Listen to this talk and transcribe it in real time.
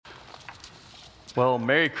Well,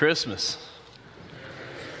 Merry Christmas.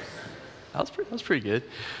 That was pretty good.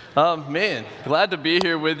 Man, glad to be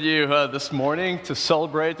here with you this morning to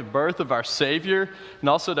celebrate the birth of our Savior and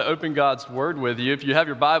also to open God's Word with you. If you have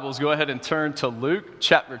your Bibles, go ahead and turn to Luke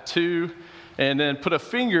chapter 2 and then put a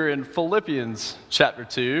finger in Philippians chapter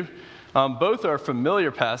 2. Both are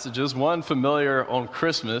familiar passages, one familiar on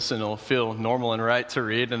Christmas and it'll feel normal and right to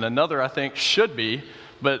read, and another I think should be,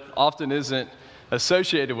 but often isn't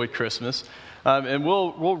associated with Christmas. And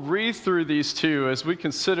we'll read through these two as we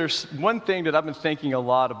consider one thing that I've been thinking a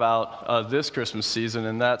lot about this Christmas season,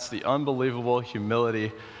 and that's the unbelievable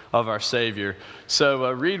humility of our Savior.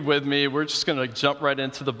 So read with me. We're just going to jump right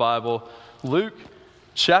into the Bible. Luke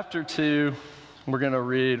chapter 2, we're going to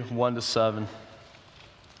read 1 to 7.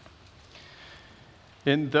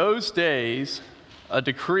 In those days, a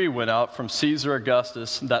decree went out from Caesar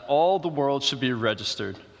Augustus that all the world should be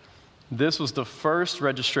registered. This was the first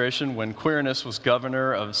registration when Quirinius was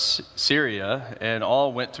governor of Syria, and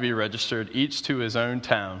all went to be registered, each to his own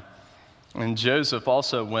town. And Joseph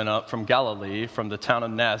also went up from Galilee, from the town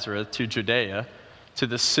of Nazareth to Judea, to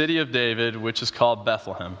the city of David, which is called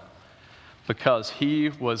Bethlehem, because he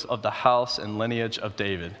was of the house and lineage of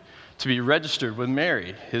David, to be registered with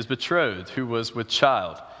Mary, his betrothed, who was with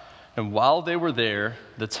child. And while they were there,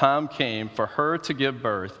 the time came for her to give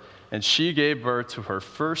birth, and she gave birth to her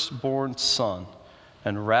firstborn son,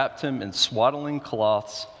 and wrapped him in swaddling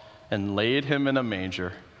cloths, and laid him in a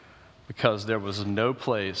manger, because there was no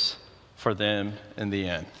place for them in the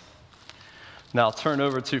inn. Now I'll turn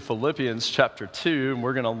over to Philippians chapter 2, and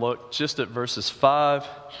we're going to look just at verses 5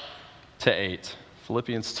 to 8.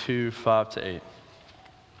 Philippians 2, 5 to 8.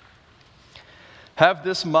 Have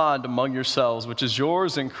this mind among yourselves, which is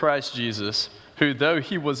yours in Christ Jesus, who, though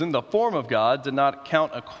he was in the form of God, did not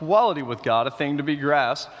count equality with God a thing to be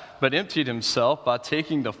grasped, but emptied himself by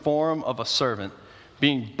taking the form of a servant.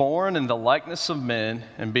 Being born in the likeness of men,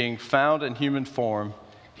 and being found in human form,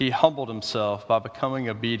 he humbled himself by becoming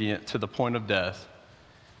obedient to the point of death,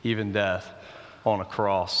 even death on a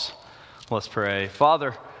cross. Let's pray.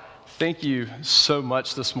 Father, thank you so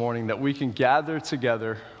much this morning that we can gather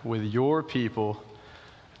together with your people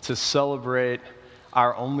to celebrate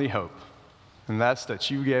our only hope. And that's that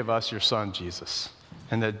you gave us your son, Jesus.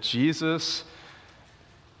 And that Jesus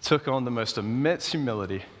took on the most immense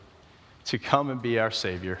humility to come and be our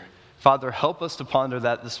Savior. Father, help us to ponder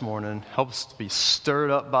that this morning. Help us to be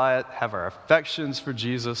stirred up by it. Have our affections for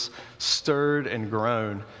Jesus stirred and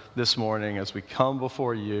grown this morning as we come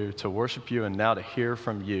before you to worship you and now to hear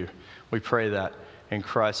from you. We pray that in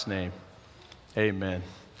Christ's name. Amen.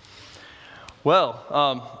 Well,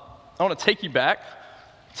 I want to take you back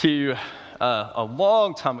to a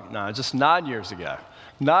long time ago, just 9 years ago.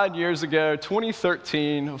 9 years ago,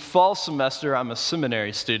 2013, fall semester, I'm a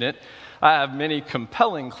seminary student. I have many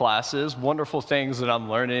compelling classes, wonderful things that I'm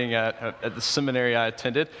learning at the seminary I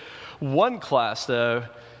attended. One class, though,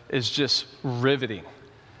 is just riveting.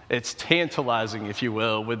 It's tantalizing, if you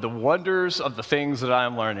will, with the wonders of the things that I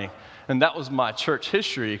am learning. And that was my church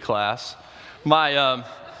history class. My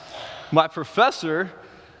professor,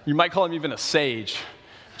 you might call him even a sage,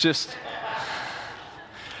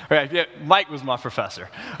 Mike was my professor.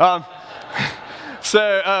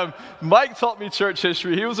 Mike taught me church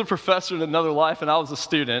history. He was a professor in another life, and I was a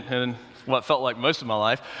student in what felt like most of my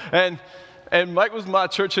life. And Mike was my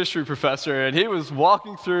church history professor, and he was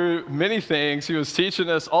walking through many things. He was teaching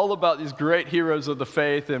us all about these great heroes of the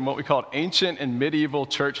faith in what we called ancient and medieval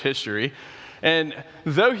church history. And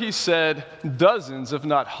though he said dozens, if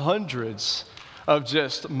not hundreds, of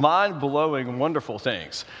just mind-blowing, wonderful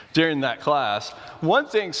things during that class, one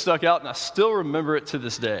thing stuck out, and I still remember it to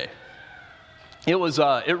this day. It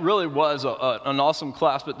really was an awesome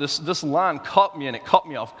class, but this line caught me, and it caught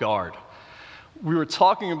me off guard. We were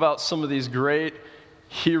talking about some of these great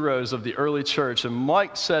heroes of the early church, and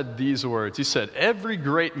Mike said these words. He said, "Every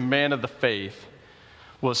great man of the faith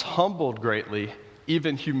was humbled greatly,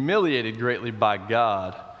 even humiliated greatly by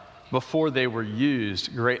God, before they were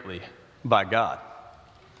used greatly by God."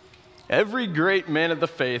 Every great man of the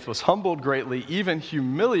faith was humbled greatly, even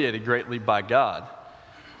humiliated greatly by God,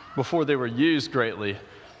 before they were used greatly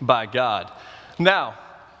by God. Now,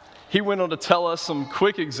 he went on to tell us some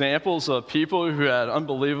quick examples of people who had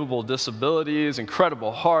unbelievable disabilities,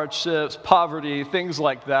 incredible hardships, poverty, things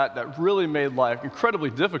like that really made life incredibly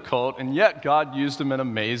difficult, and yet God used them in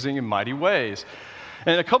amazing and mighty ways.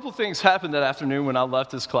 And a couple things happened that afternoon when I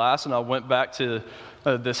left his class and I went back to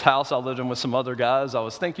this house I lived in with some other guys. I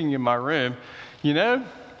was thinking in my room,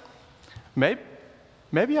 maybe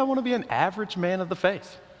I want to be an average man of the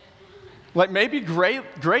faith. Like maybe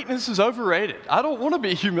greatness is overrated. I don't want to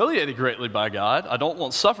be humiliated greatly by God. I don't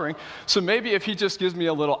want suffering. So maybe if he just gives me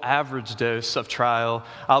a little average dose of trial,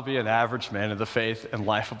 I'll be an average man of the faith and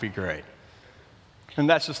life will be great. And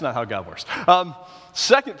that's just not how God works.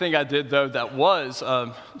 Second thing I did, though, that was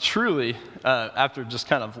truly, after just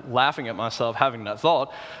kind of laughing at myself, having that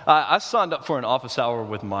thought, I signed up for an office hour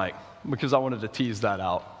with Mike because I wanted to tease that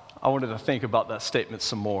out. I wanted to think about that statement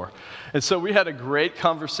some more. And so we had a great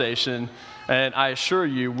conversation, and I assure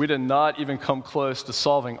you, we did not even come close to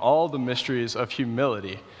solving all the mysteries of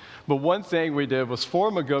humility. But one thing we did was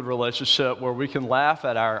form a good relationship where we can laugh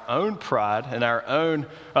at our own pride and our own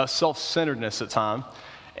self-centeredness at times,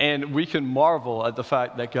 and we can marvel at the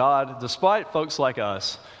fact that God, despite folks like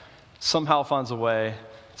us, somehow finds a way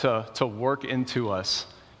to work into us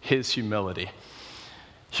his humility.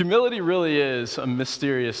 Humility really is a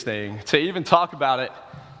mysterious thing. To even talk about it,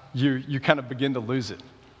 you kind of begin to lose it,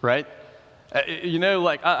 right?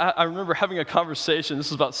 I remember having a conversation, this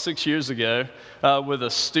was about 6 years ago, with a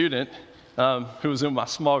student who was in my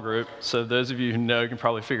small group. So those of you who know can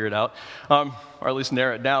probably figure it out, or at least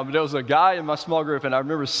narrow it down. But there was a guy in my small group, and I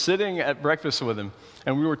remember sitting at breakfast with him,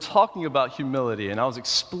 and we were talking about humility, and I was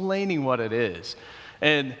explaining what it is.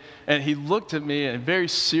 And he looked at me, and a very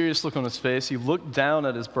serious look on his face. He looked down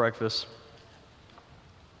at his breakfast,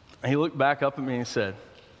 and he looked back up at me and he said,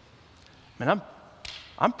 "Man,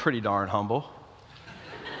 I'm pretty darn humble."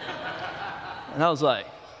 And I was like,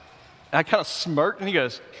 and I kind of smirked, and he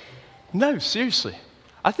goes, "No, seriously,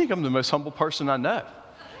 I think I'm the most humble person I know."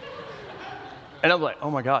 And I'm like, oh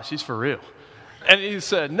my gosh, he's for real. And he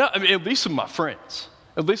said, "No, I mean, at least with my friends.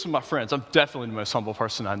 At least with my friends, I'm definitely the most humble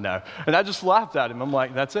person I know." And I just laughed at him. I'm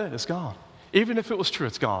like, that's it, it's gone. Even if it was true,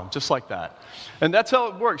 it's gone, just like that. And that's how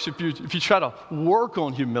it works. If you try to work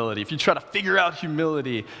on humility, if you try to figure out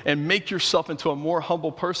humility and make yourself into a more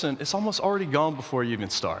humble person, it's almost already gone before you even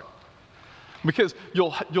start. Because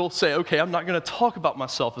you'll say, okay, I'm not going to talk about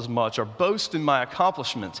myself as much or boast in my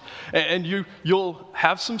accomplishments. And you'll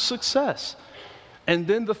have some success. And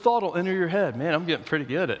then the thought will enter your head, man, I'm getting pretty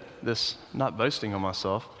good at this, not boasting on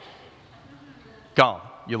myself. Gone.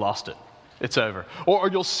 You lost it. It's over. Or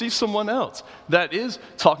you'll see someone else that is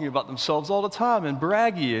talking about themselves all the time and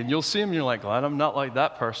braggy, and you'll see them and you're like, glad I'm not like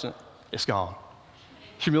that person. It's gone.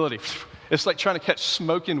 Humility. It's like trying to catch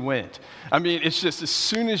smoke in wind. I mean, it's just as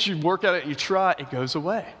soon as you work at it and you try, it goes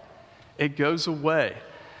away. It goes away.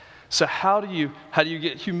 So how do you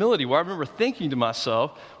get humility? Well, I remember thinking to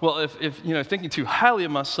myself, well, if thinking too highly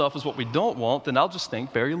of myself is what we don't want, then I'll just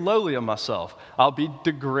think very lowly of myself. I'll be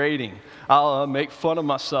degrading. I'll make fun of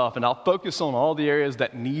myself, and I'll focus on all the areas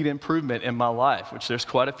that need improvement in my life, which there's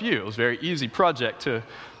quite a few. It was a very easy project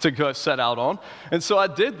to go set out on. And so I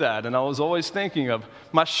did that, and I was always thinking of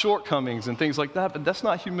my shortcomings and things like that, but that's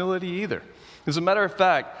not humility either. As a matter of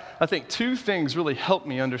fact, I think two things really helped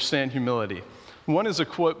me understand humility. One is a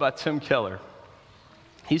quote by Tim Keller.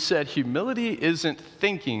 He said, humility isn't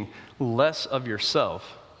thinking less of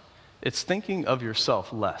yourself, it's thinking of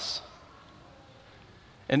yourself less.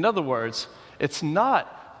 In other words, it's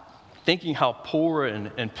not thinking how poor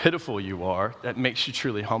and pitiful you are that makes you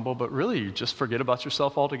truly humble, but really you just forget about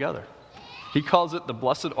yourself altogether. He calls it the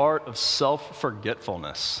blessed art of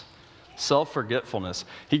self-forgetfulness. Self-forgetfulness.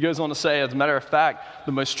 He goes on to say, as a matter of fact,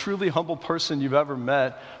 the most truly humble person you've ever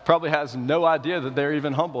met probably has no idea that they're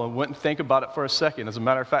even humble and wouldn't think about it for a second. As a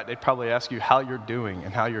matter of fact, they'd probably ask you how you're doing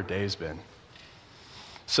and how your day's been.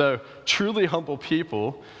 So truly humble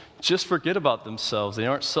people just forget about themselves. They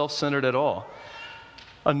aren't self-centered at all.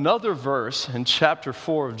 Another verse in chapter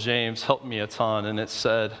 4 of James helped me a ton, and it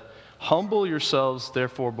said, "Humble yourselves,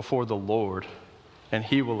 therefore, before the Lord, and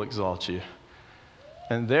he will exalt you."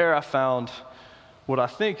 And there I found what I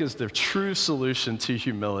think is the true solution to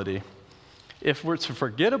humility. If we're to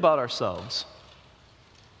forget about ourselves,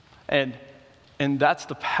 and that's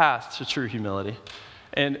the path to true humility.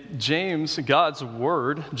 And James, God's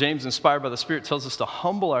word, James inspired by the Spirit, tells us to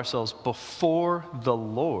humble ourselves before the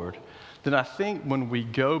Lord. Then I think when we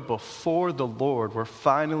go before the Lord, we're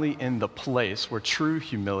finally in the place where true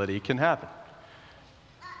humility can happen.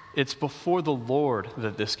 It's before the Lord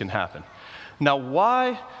that this can happen. Now,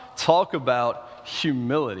 why talk about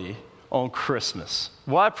humility on Christmas?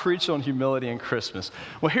 Why preach on humility on Christmas?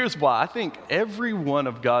 Well, here's why. I think every one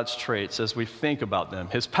of God's traits, as we think about them,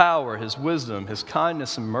 his power, his wisdom, his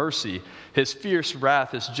kindness and mercy, his fierce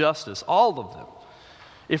wrath, his justice, all of them,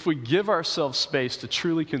 if we give ourselves space to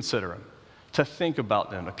truly consider them, to think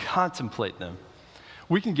about them, to contemplate them,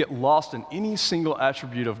 we can get lost in any single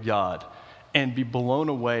attribute of God and be blown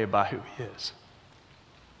away by who he is.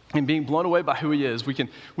 and being blown away by who he is, we can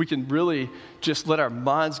really just let our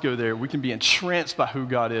minds go there. We can be entranced by who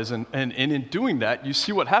God is. And in doing that, you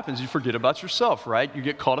see what happens. You forget about yourself, right? You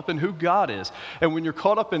get caught up in who God is. And when you're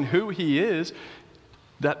caught up in who he is,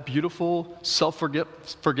 that beautiful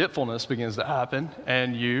self-forgetfulness begins to happen,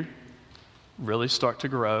 and you really start to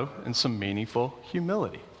grow in some meaningful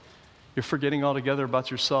humility. You're forgetting altogether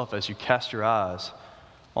about yourself as you cast your eyes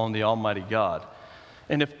on the Almighty God.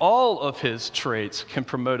 And if all of his traits can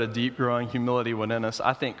promote a deep growing humility within us,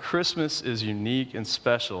 I think Christmas is unique and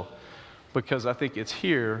special, because I think it's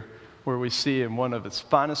here where we see in one of its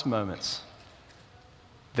finest moments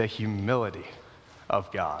the humility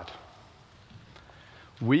of God.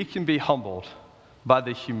 We can be humbled by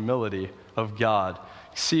the humility of God.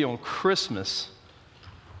 See, on Christmas,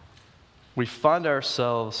 we find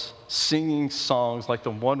ourselves singing songs like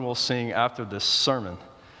the one we'll sing after this sermon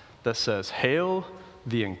that says, "Hail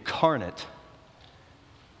the incarnate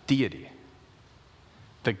deity,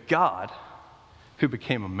 the God who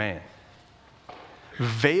became a man,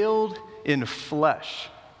 veiled in flesh,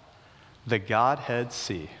 the Godhead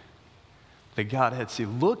see." The Godhead see.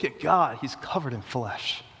 Look at God, he's covered in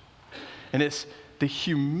flesh. And it's the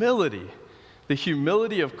humility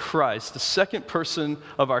of Christ, the second person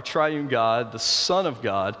of our triune God, the Son of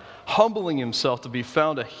God, humbling himself to be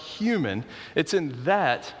found a human. It's in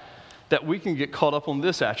that we can get caught up on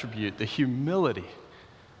this attribute, the humility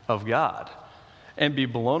of God, and be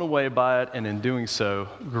blown away by it, and in doing so,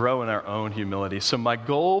 grow in our own humility. So my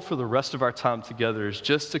goal for the rest of our time together is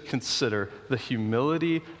just to consider the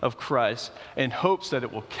humility of Christ in hopes that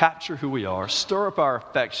it will capture who we are, stir up our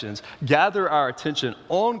affections, gather our attention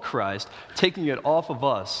on Christ, taking it off of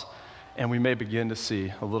us, and we may begin to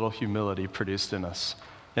see a little humility produced in us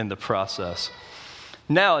in the process.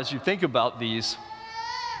 Now, as you think about these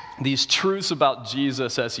truths about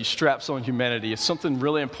Jesus as he straps on humanity, is something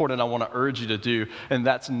really important I want to urge you to do, and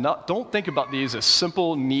that's don't think about these as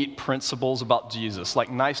simple, neat principles about Jesus,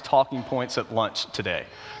 like nice talking points at lunch today.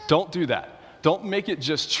 Don't do that. Don't make it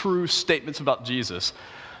just true statements about Jesus.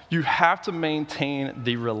 You have to maintain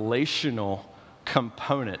the relational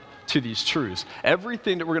component to these truths.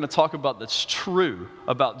 Everything that we're going to talk about that's true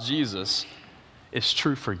about Jesus is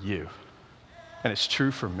true for you, and it's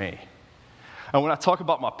true for me. And when I talk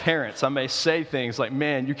about my parents, I may say things like,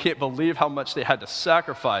 "Man, you can't believe how much they had to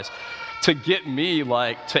sacrifice to get me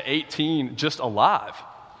to 18 just alive,"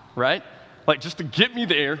 right? Like just to get me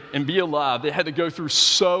there and be alive, they had to go through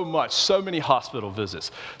so much, so many hospital visits,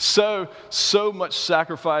 so much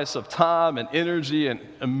sacrifice of time and energy and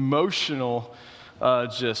emotional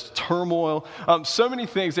just turmoil. So many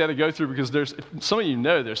things they had to go through, because some of you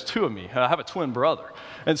know there's two of me. I have a twin brother.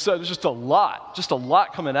 And so there's just a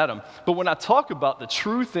lot coming at them. But when I talk about the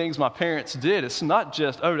true things my parents did, it's not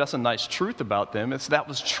just, oh, that's a nice truth about them. It's that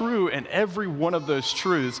was true, and every one of those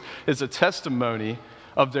truths is a testimony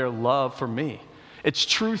of their love for me. It's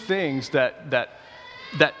true things that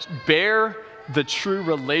bear the true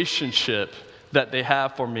relationship that they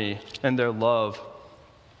have for me and their love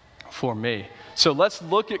for me. So let's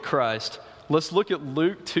look at Christ. Let's look at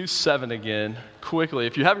Luke 2:7 again, quickly.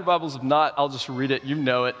 If you have your Bibles, if not, I'll just read it. You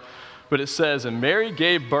know it. But it says, "And Mary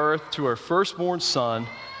gave birth to her firstborn son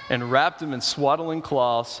and wrapped him in swaddling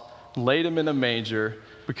cloths, laid him in a manger,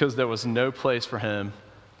 because there was no place for him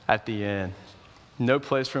at the inn." No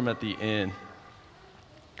place for him at the inn.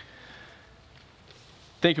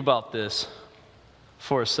 Think about this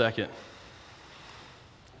for a second.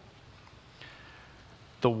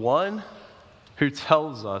 The one who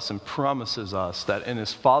tells us and promises us that in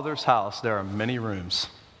his Father's house there are many rooms,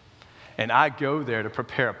 and I go there to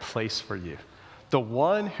prepare a place for you. The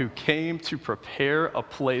one who came to prepare a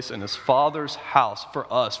place in his Father's house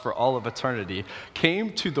for us for all of eternity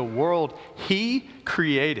came to the world he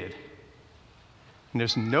created. And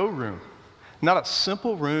there's no room, not a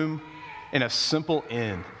simple room in a simple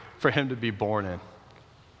inn for him to be born in.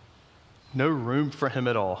 No room for him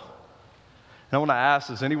at all. And I want to ask,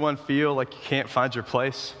 does anyone feel like you can't find your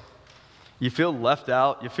place? You feel left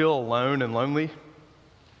out? You feel alone and lonely?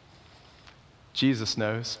 Jesus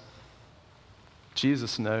knows.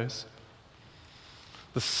 Jesus knows.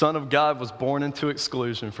 The Son of God was born into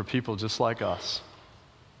exclusion for people just like us.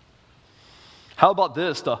 How about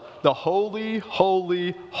this? The holy,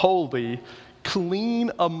 holy, holy, clean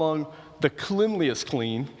among the cleanliest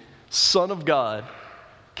clean Son of God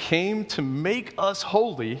came to make us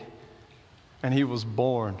holy. And he was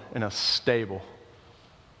born in a stable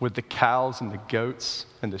with the cows and the goats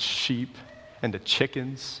and the sheep and the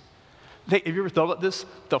chickens. Have you ever thought about this?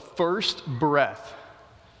 The first breath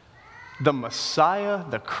the Messiah,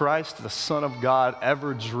 the Christ, the Son of God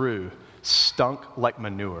ever drew stunk like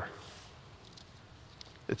manure.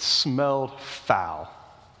 It smelled foul.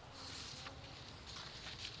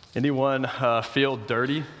 Anyone feel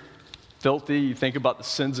dirty, filthy? You think about the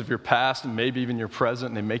sins of your past and maybe even your present,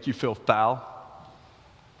 and they make you feel foul.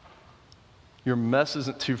 Your mess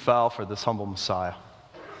isn't too foul for this humble Messiah.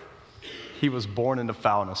 He was born into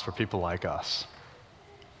foulness for people like us.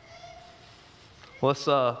 Let's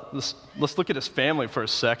look at his family for a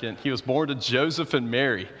second. He was born to Joseph and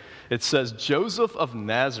Mary. It says Joseph of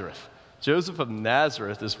Nazareth. Joseph of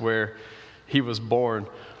Nazareth is where he was born.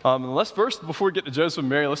 Let's first, before we get to Joseph and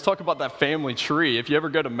Mary, let's talk about that family tree. If you ever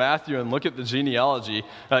go to Matthew and look at the genealogy,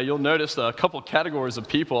 you'll notice a couple categories of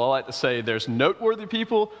people. I like to say there's noteworthy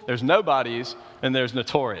people, there's nobodies, and there's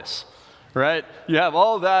notorious. Right? You have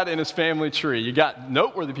all that in his family tree. You got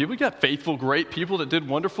noteworthy people. You got faithful, great people that did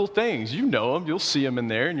wonderful things. You know them. You'll see them in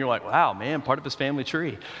there, and you're like, wow, man, part of his family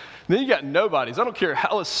tree. And then you got nobodies. I don't care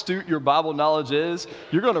how astute your Bible knowledge is.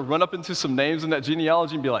 You're going to run up into some names in that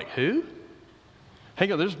genealogy and be like, who?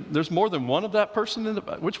 Hang on, there's more than one of that person in the,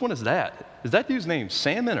 which one is that? Is that dude's name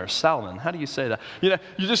Salmon or Salmon? How do you say that? You know,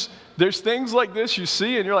 there's things like this you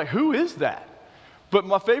see, and you're like, who is that? But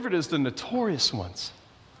my favorite is the notorious ones.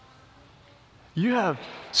 You have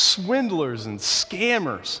swindlers and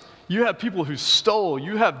scammers. You have people who stole.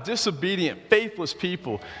 You have disobedient, faithless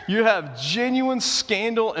people. You have genuine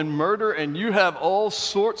scandal and murder, and you have all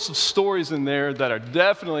sorts of stories in there that are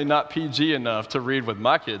definitely not PG enough to read with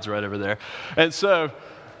my kids right over there. And so,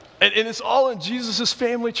 and it's all in Jesus'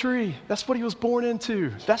 family tree. That's what he was born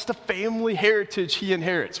into. That's the family heritage he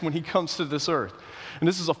inherits when he comes to this earth. And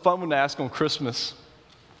this is a fun one to ask on Christmas.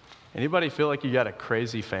 Anybody feel like you got a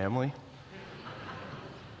crazy family?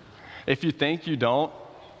 If you think you don't,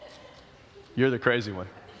 you're the crazy one.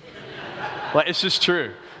 Like, it's just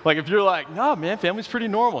true. Like, if you're like, no, man, family's pretty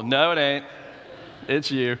normal. No, it ain't. It's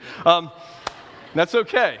you. That's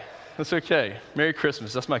okay. That's okay. Merry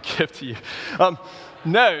Christmas. That's my gift to you.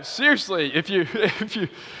 No, seriously, if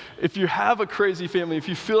you have a crazy family, if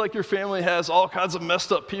you feel like your family has all kinds of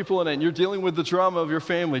messed up people in it, and you're dealing with the drama of your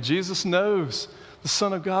family, Jesus knows the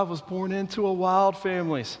Son of God was born into a wild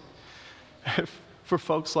family. For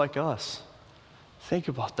folks like us. Think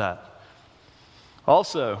about that.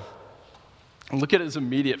 Also, look at his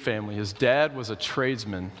immediate family. His dad was a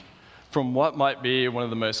tradesman from what might be one of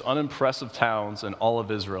the most unimpressive towns in all of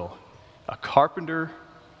Israel, a carpenter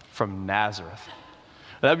from Nazareth.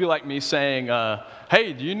 That'd be like me saying,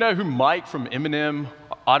 hey, do you know who Mike from M&M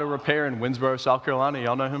Auto Repair in Winsboro, South Carolina?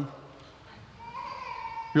 Y'all know him?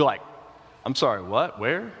 You're like, I'm sorry, what?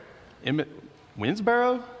 Where?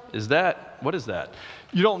 Winsboro? What is that?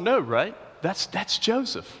 You don't know, right? That's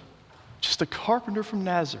Joseph, just a carpenter from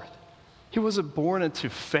Nazareth. He wasn't born into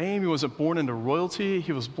fame. He wasn't born into royalty.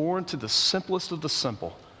 He was born to the simplest of the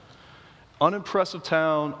simple. Unimpressive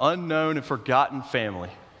town, unknown and forgotten family.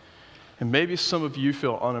 And maybe some of you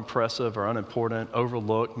feel unimpressive or unimportant,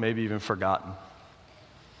 overlooked, maybe even forgotten.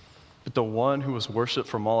 But the one who was worshipped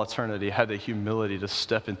from all eternity had the humility to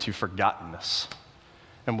step into forgottenness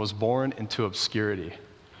and was born into obscurity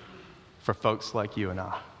for folks like you and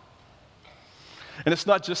I. And it's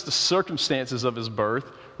not just the circumstances of his birth,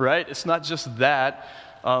 right? It's not just that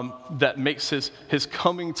that makes his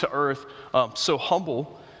coming to earth so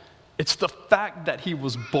humble. It's the fact that he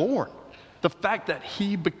was born, the fact that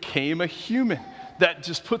he became a human. That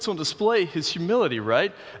just puts on display his humility,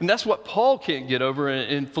 right? And that's what Paul can't get over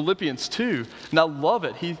in Philippians 2. And I love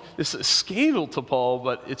it. It's a scandal to Paul,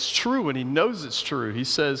 but it's true, and he knows it's true. He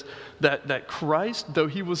says that Christ, though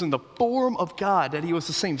he was in the form of God, that he was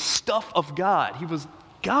the same stuff of God. He was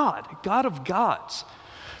God, God of gods.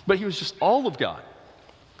 But he was just all of God.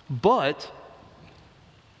 But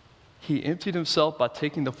he emptied himself by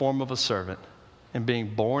taking the form of a servant and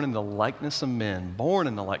being born in the likeness of men,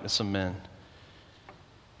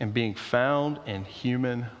 and being found in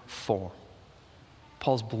human form.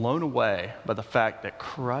 Paul's blown away by the fact that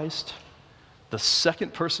Christ, the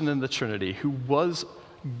second person in the Trinity, who was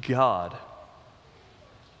God,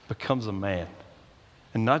 becomes a man.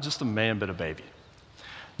 And not just a man, but a baby.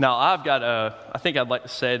 Now, I think I'd like to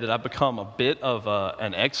say that I've become a bit of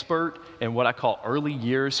an expert in what I call early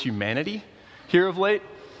years humanity here of late.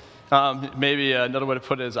 Maybe another way to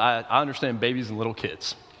put it is I understand babies and little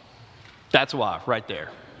kids. That's why, right there.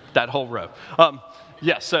 That whole row.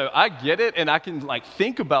 So I get it, and I can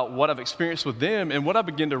think about what I've experienced with them, and what I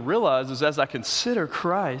begin to realize is as I consider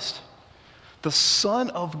Christ, the Son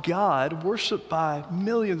of God, worshipped by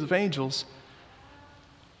millions of angels,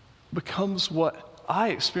 becomes what I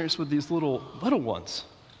experience with these little ones.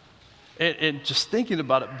 And just thinking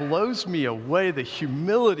about it blows me away, the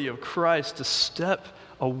humility of Christ to step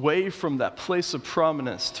away from that place of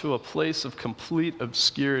prominence to a place of complete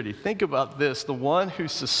obscurity. Think about this. The one who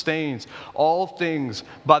sustains all things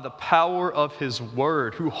by the power of his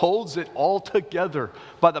word, who holds it all together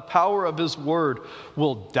by the power of his word,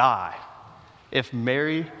 will die if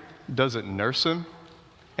Mary doesn't nurse him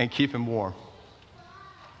and keep him warm.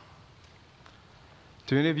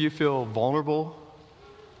 Do any of you feel vulnerable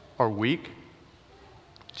or weak?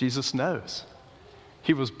 Jesus knows.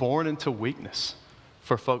 He was born into weakness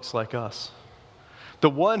for folks like us. The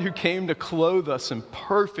one who came to clothe us in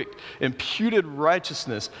perfect, imputed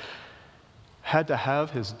righteousness had to have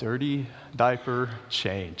his dirty diaper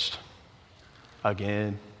changed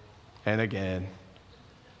again and again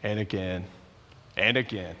and again and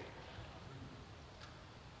again.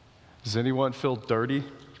 Does anyone feel dirty?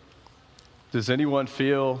 Does anyone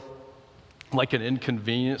feel like an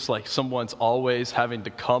inconvenience, like someone's always having to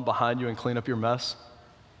come behind you and clean up your mess?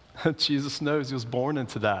 Jesus knows he was born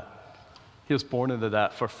into that. He was born into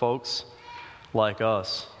that for folks like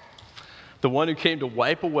us. The one who came to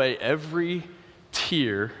wipe away every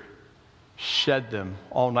tear, shed them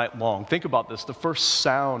all night long. Think about this. The first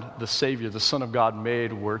sound the Savior, the Son of God,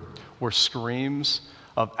 made were screams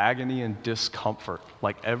of agony and discomfort,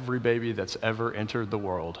 like every baby that's ever entered the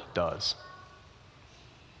world does.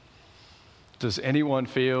 Does anyone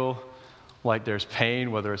feel like there's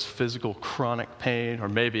pain, whether it's physical chronic pain or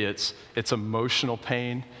maybe it's emotional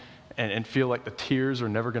pain, and feel like the tears are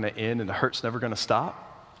never going to end and the hurt's never going to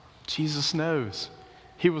stop? Jesus knows.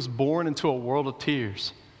 He was born into a world of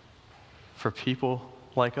tears for people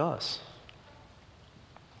like us.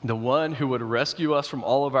 The one who would rescue us from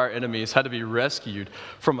all of our enemies had to be rescued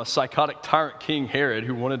from a psychotic tyrant King Herod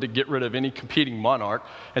who wanted to get rid of any competing monarch,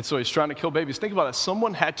 and so he's trying to kill babies. Think about it.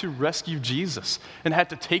 Someone had to rescue Jesus and had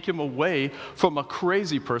to take him away from a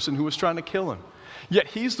crazy person who was trying to kill him. Yet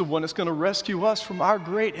he's the one that's going to rescue us from our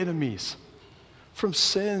great enemies, from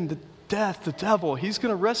sin, the death, the devil. He's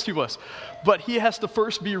going to rescue us, but he has to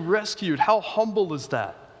first be rescued. How humble is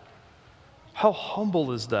that? How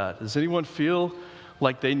humble is that? Does anyone feel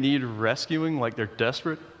like they need rescuing, like they're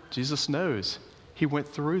desperate? Jesus knows. He went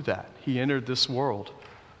through that. He entered this world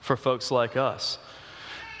for folks like us.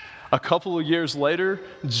 A couple of years later,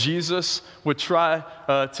 Jesus would try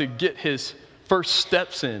to get his first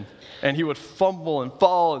steps in, and he would fumble and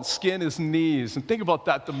fall and skin his knees. And think about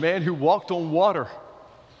that. The man who walked on water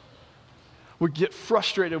would get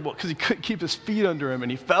frustrated because he couldn't keep his feet under him,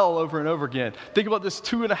 and he fell over and over again. Think about this,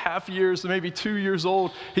 2.5 years, maybe 2 years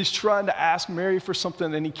old. He's trying to ask Mary for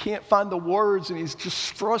something, and he can't find the words, and he's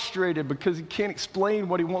just frustrated because he can't explain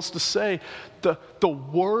what he wants to say. The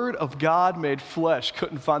Word of God made flesh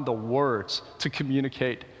couldn't find the words to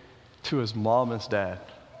communicate to his mom and his dad.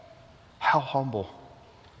 How humble,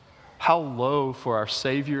 how low for our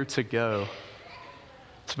Savior to go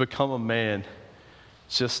to become a man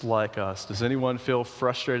just like us. Does anyone feel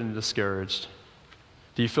frustrated and discouraged?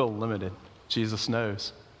 Do you feel limited? Jesus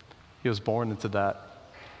knows. He was born into that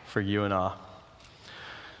for you and I.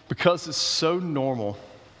 Because it's so normal,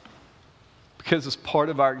 because it's part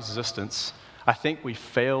of our existence, I think we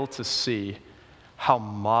fail to see how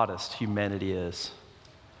modest humanity is.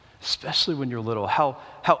 Especially when you're little, how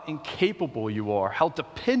incapable you are, how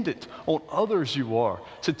dependent on others you are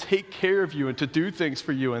to take care of you and to do things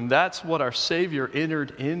for you. And that's what our Savior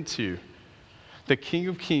entered into. The King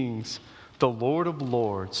of Kings, the Lord of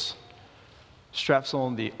Lords, straps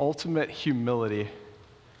on the ultimate humility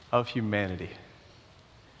of humanity.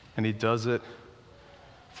 And he does it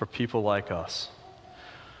for people like us.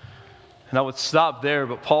 And I would stop there,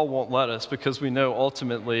 but Paul won't let us, because we know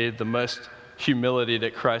ultimately the most humility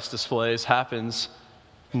that Christ displays happens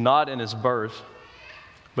not in his birth,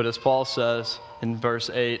 but as Paul says in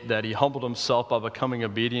verse 8, that he humbled himself by becoming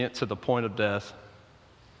obedient to the point of death,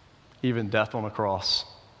 even death on a cross.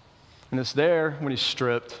 And it's there when he's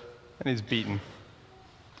stripped and he's beaten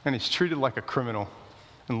and he's treated like a criminal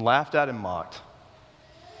and laughed at and mocked,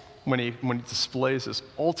 when he displays this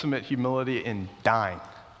ultimate humility in dying.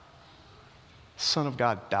 The Son of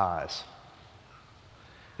God dies.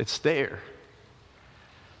 It's there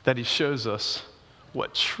that he shows us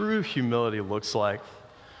what true humility looks like.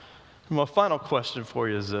 And my final question for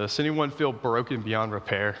you is this: anyone feel broken beyond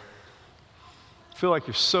repair? Feel like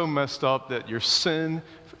you're so messed up that your sin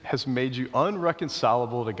has made you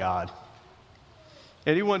unreconcilable to God?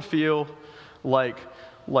 Anyone feel like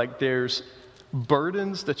there's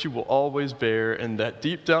burdens that you will always bear, and that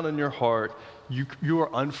deep down in your heart you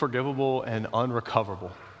are unforgivable and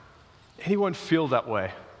unrecoverable? Anyone feel that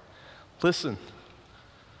way? Listen.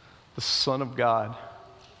 The Son of God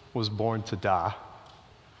was born to die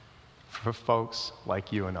for folks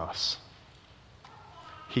like you and us.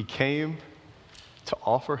 He came to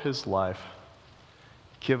offer his life,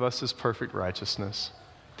 give us his perfect righteousness,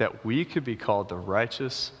 that we could be called the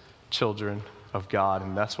righteous children of God,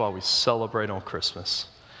 and that's why we celebrate on Christmas.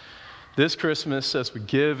 This Christmas, as we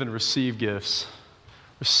give and receive gifts,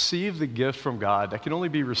 receive the gift from God that can only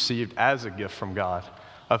be received as a gift from God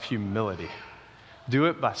of humility. Do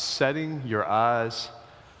it by setting your eyes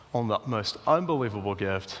on the most unbelievable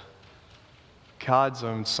gift, God's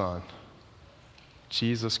own Son,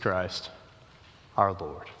 Jesus Christ, our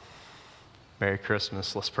Lord. Merry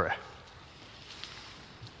Christmas. Let's pray.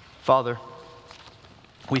 Father,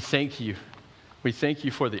 we thank you. We thank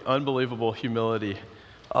you for the unbelievable humility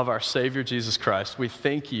of our Savior, Jesus Christ. We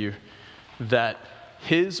thank you that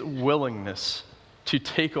his willingness to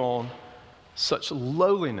take on such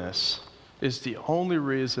lowliness is the only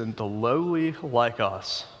reason the lowly like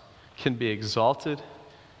us can be exalted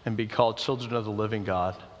and be called children of the living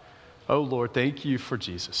God. Oh Lord, thank you for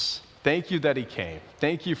Jesus. Thank you that he came.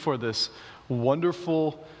 Thank you for this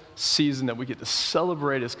wonderful season that we get to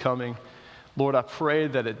celebrate his coming. Lord, I pray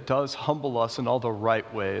that it does humble us in all the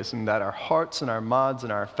right ways, and that our hearts and our minds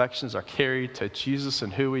and our affections are carried to Jesus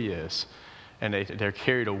and who he is, and they're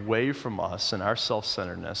carried away from us and our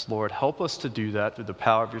self-centeredness. Lord, help us to do that through the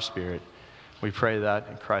power of your Spirit. We pray that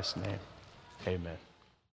in Christ's name. Amen.